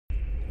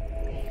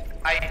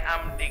I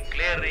am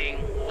declaring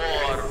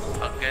war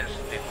against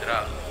the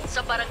drug.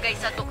 Sa barangay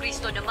Santo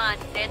Cristo naman,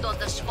 dead on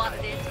the spot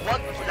din.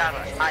 Huwag mo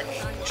lamang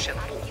alis o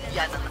shampoo.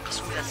 Yan ang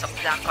nakasulat sa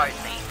placard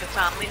na the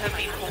family have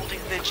been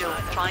holding vigil,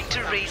 trying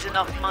to raise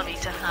enough money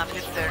to have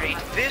him buried.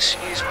 This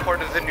is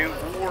part of the new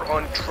war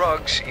on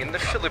drugs in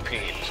the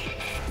Philippines.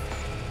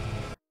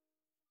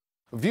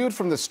 Viewed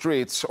from the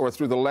streets or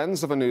through the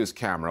lens of a news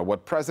camera,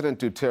 what President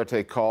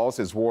Duterte calls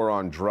his war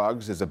on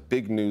drugs is a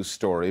big news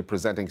story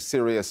presenting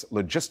serious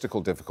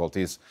logistical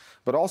difficulties,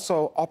 but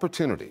also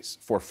opportunities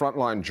for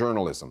frontline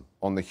journalism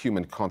on the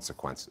human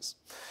consequences.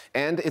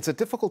 And it's a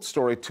difficult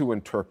story to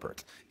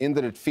interpret, in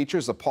that it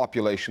features a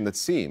population that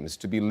seems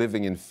to be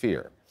living in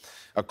fear.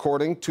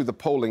 According to the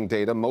polling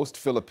data, most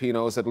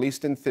Filipinos, at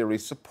least in theory,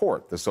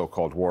 support the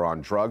so-called war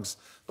on drugs,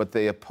 but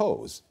they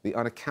oppose the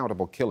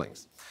unaccountable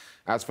killings.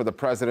 As for the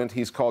president,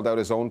 he's called out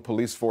his own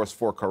police force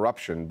for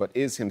corruption, but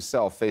is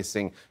himself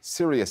facing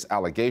serious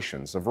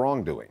allegations of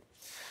wrongdoing.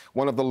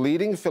 One of the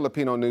leading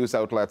Filipino news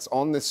outlets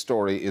on this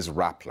story is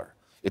Rappler.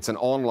 It's an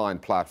online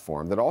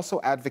platform that also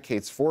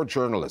advocates for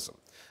journalism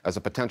as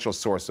a potential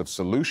source of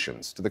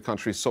solutions to the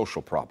country's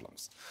social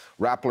problems.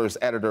 Rappler's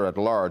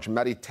editor-at-large,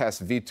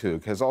 Marites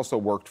Vitug, has also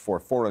worked for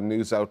foreign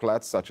news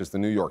outlets such as the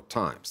New York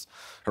Times.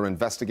 Her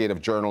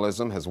investigative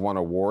journalism has won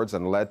awards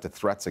and led to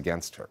threats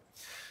against her.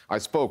 I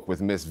spoke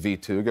with Ms.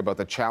 Vitug about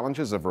the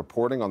challenges of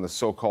reporting on the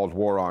so-called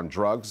war on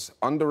drugs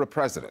under a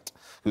president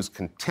whose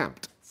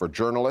contempt for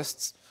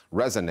journalists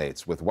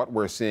resonates with what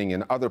we're seeing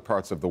in other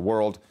parts of the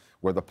world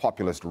where the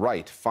populist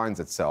right finds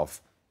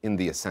itself in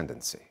the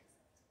ascendancy.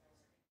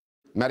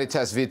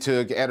 Marites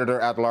Vitug,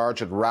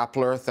 editor-at-large at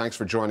Rappler, thanks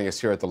for joining us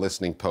here at the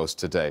Listening Post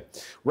today.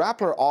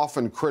 Rappler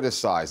often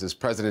criticizes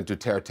President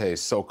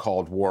Duterte's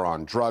so-called war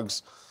on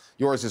drugs.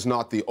 Yours is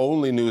not the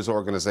only news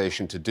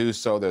organization to do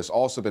so. There's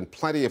also been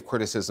plenty of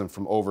criticism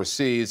from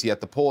overseas,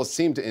 yet the polls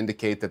seem to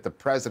indicate that the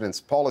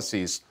president's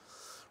policies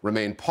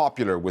remain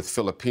popular with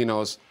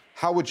Filipinos.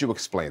 How would you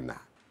explain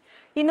that?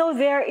 You know,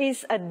 there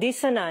is a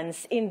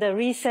dissonance in the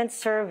recent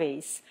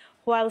surveys.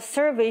 While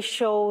surveys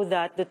show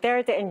that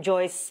Duterte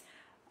enjoys,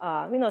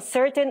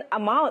 certain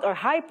amount or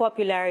high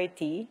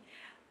popularity,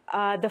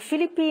 the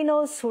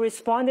Filipinos who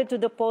responded to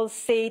the polls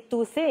say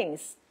two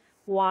things.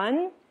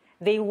 One,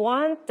 they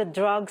want the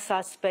drug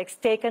suspects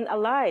taken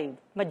alive,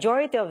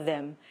 majority of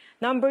them.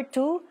 Number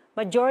two,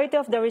 majority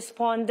of the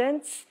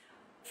respondents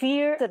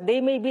fear that they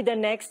may be the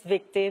next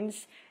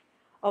victims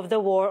of the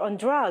war on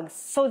drugs.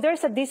 So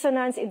there's a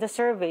dissonance in the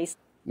surveys.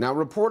 Now,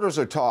 reporters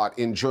are taught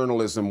in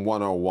Journalism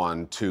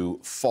 101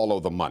 to follow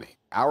the money.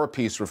 Our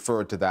piece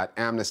referred to that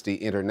Amnesty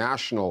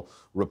International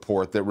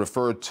report that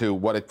referred to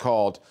what it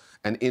called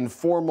an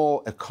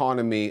informal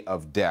economy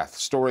of death.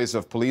 Stories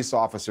of police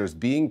officers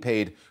being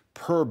paid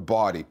per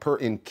body, per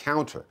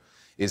encounter,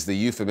 is the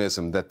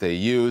euphemism that they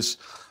use.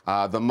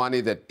 The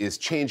money that is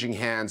changing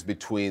hands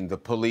between the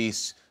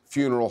police,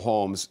 funeral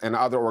homes, and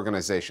other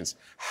organizations.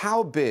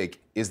 How big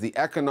is the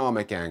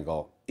economic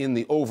angle in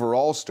the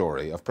overall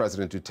story of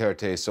President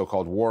Duterte's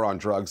so-called war on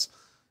drugs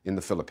in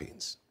the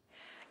Philippines?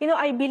 You know,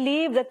 I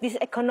believe that this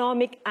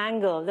economic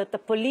angle, that the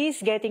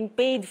police getting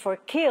paid for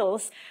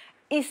kills,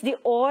 is the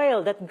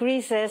oil that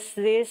greases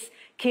this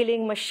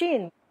killing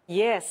machine.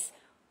 Yes,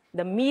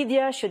 the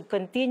media should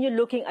continue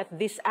looking at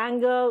this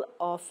angle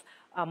of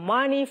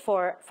money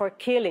for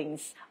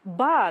killings.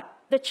 But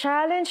the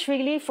challenge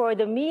really for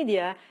the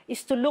media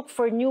is to look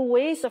for new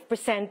ways of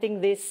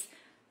presenting this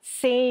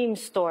same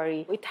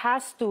story. It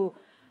has to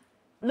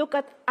look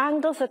at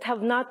angles that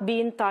have not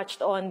been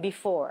touched on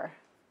before.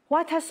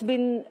 What has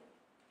been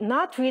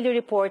not really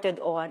reported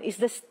on is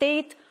the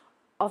state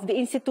of the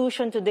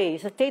institution today,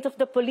 the state of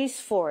the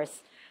police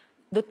force.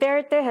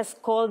 Duterte has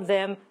called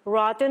them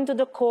rotten to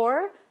the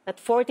core, that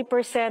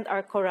 40%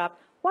 are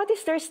corrupt. What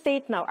is their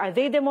state now? Are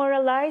they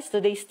demoralized? Do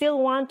they still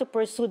want to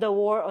pursue the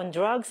war on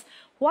drugs?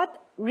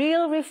 What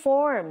real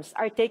reforms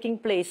are taking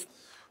place?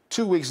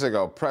 2 weeks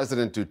ago,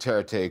 President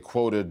Duterte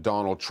quoted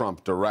Donald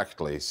Trump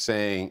directly,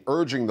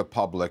 urging the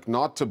public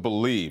not to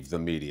believe the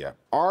media.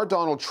 Are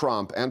Donald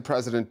Trump and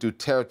President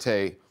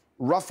Duterte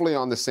roughly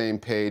on the same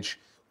page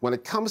when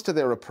it comes to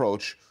their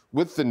approach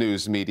with the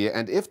news media?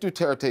 And if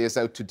Duterte is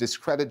out to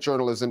discredit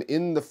journalism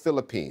in the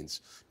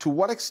Philippines, to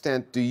what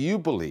extent do you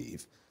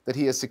believe that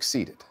he has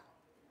succeeded?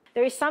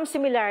 There is some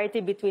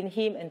similarity between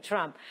him and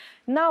Trump.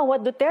 Now,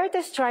 what Duterte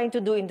is trying to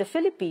do in the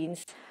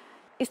Philippines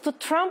is to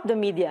trump the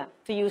media,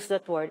 to use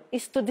that word,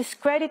 is to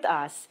discredit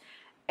us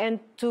and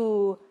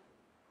to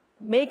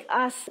make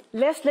us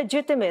less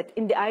legitimate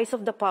in the eyes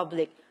of the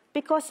public,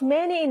 because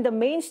many in the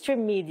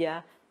mainstream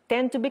media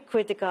tend to be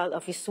critical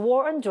of his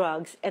war on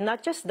drugs, and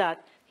not just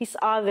that, his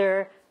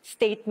other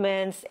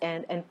statements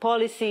and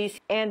policies.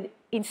 And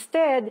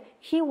instead,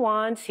 he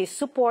wants his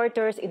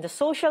supporters in the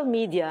social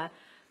media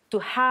to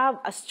have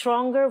a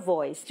stronger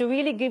voice, to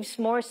really give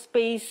more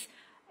space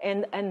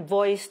and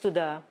voice to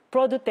the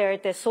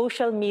pro-Duterte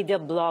social media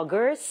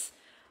bloggers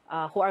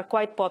who are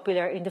quite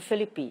popular in the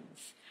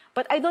Philippines.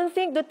 But I don't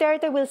think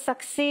Duterte will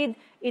succeed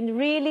in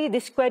really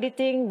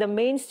discrediting the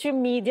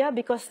mainstream media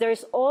because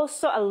there's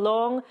also a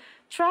long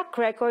track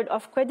record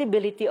of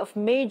credibility of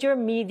major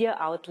media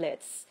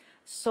outlets.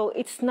 So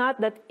it's not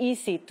that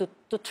easy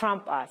to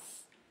trump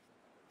us.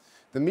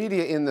 The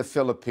media in the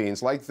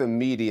Philippines, like the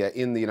media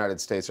in the United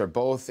States, are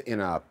both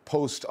in a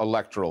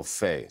post-electoral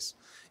phase.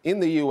 In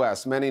the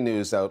U.S., many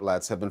news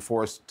outlets have been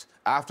forced,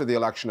 after the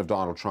election of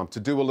Donald Trump, to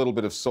do a little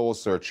bit of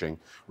soul-searching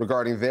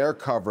regarding their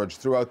coverage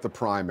throughout the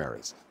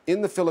primaries.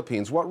 In the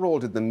Philippines, what role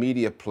did the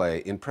media play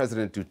in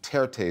President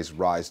Duterte's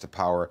rise to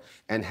power,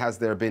 and has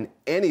there been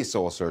any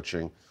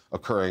soul-searching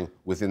occurring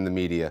within the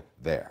media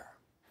there?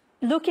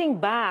 Looking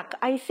back,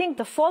 I think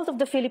the fault of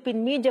the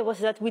Philippine media was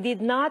that we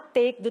did not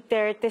take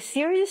Duterte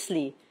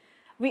seriously.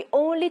 We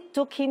only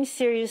took him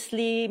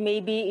seriously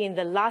maybe in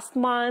the last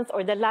month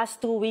or the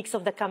last 2 weeks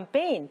of the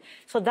campaign.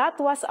 So that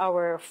was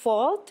our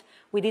fault.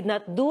 We did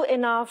not do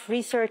enough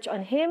research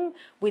on him.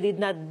 We did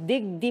not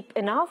dig deep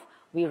enough.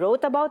 We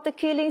wrote about the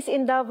killings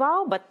in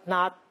Davao, but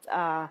not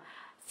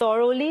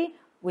thoroughly.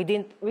 We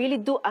didn't really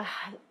do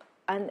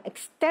an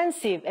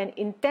extensive and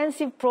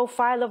intensive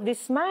profile of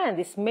this man,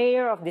 this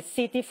mayor of the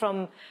city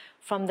from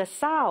the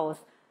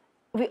South.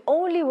 We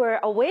only were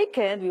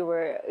awakened, we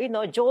were,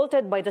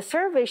 jolted by the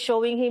survey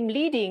showing him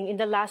leading in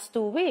the last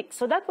 2 weeks.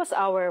 So that was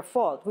our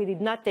fault. We did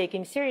not take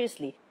him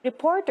seriously.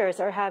 Reporters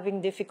are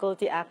having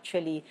difficulty,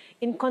 actually,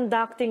 in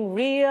conducting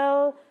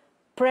real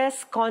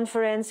press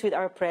conference with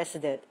our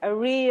president, a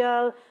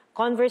real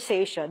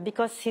conversation,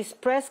 because his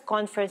press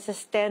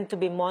conferences tend to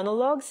be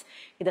monologues.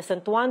 He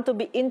doesn't want to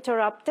be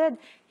interrupted.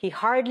 He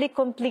hardly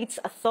completes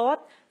a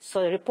thought.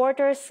 So the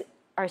reporters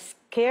are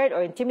scared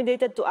or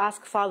intimidated to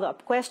ask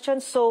follow-up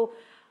questions. So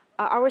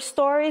our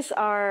stories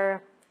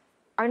are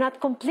not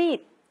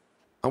complete.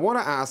 I want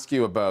to ask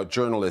you about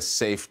journalist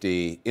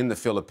safety in the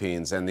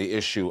Philippines and the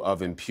issue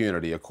of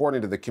impunity.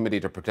 According to the Committee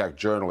to Protect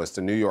Journalists,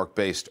 a New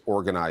York-based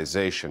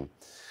organization,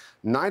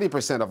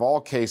 90% of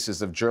all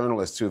cases of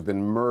journalists who have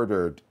been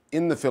murdered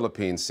in the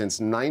Philippines since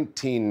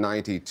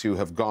 1992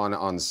 have gone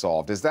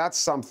unsolved. Is that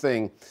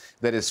something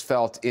that is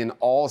felt in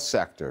all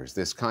sectors,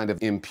 this kind of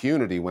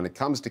impunity when it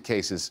comes to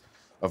cases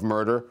of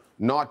murder,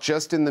 not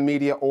just in the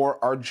media, or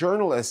are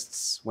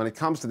journalists, when it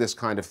comes to this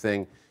kind of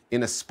thing,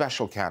 in a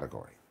special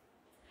category?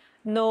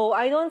 No,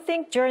 I don't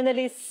think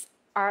journalists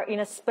are in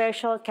a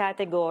special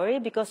category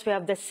because we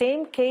have the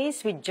same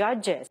case with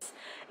judges.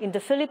 In the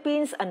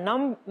Philippines,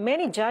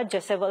 many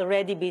judges have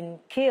already been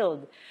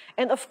killed.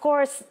 And of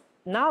course,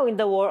 now in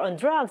the war on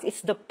drugs,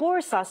 it's the poor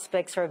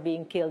suspects who are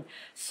being killed.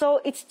 So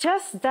it's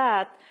just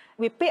that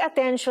we pay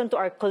attention to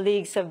our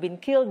colleagues who have been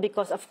killed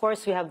because, of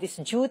course, we have this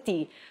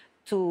duty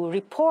to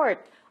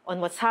report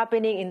on what's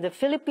happening in the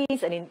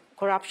Philippines and in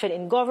corruption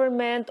in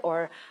government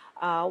or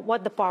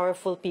what the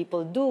powerful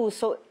people do.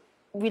 So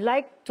we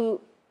like to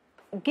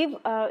give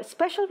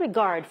special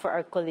regard for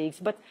our colleagues.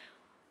 But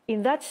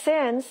in that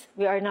sense,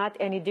 we are not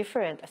any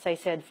different, as I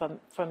said,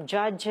 from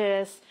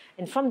judges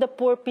and from the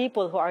poor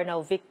people who are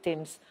now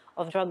victims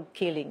of drug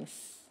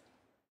killings.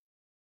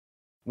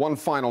 One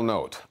final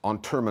note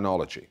on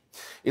terminology.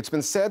 It's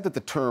been said that the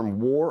term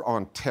war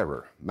on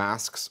terror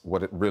masks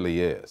what it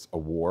really is, a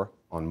war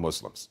on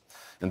Muslims,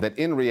 and that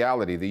in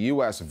reality, the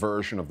U.S.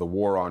 version of the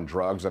war on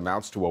drugs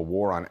amounts to a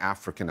war on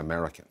African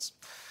Americans.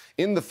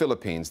 In the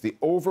Philippines, the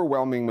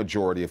overwhelming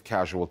majority of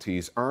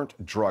casualties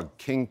aren't drug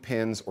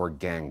kingpins or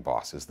gang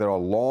bosses. They're a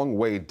long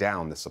way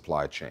down the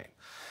supply chain.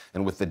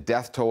 And with the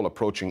death toll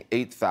approaching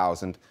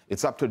 8,000,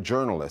 it's up to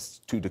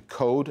journalists to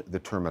decode the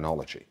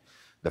terminology.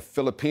 The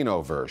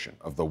Filipino version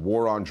of the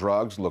war on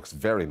drugs looks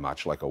very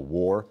much like a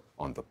war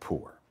on the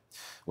poor.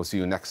 We'll see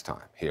you next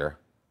time here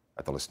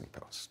at The Listening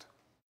Post.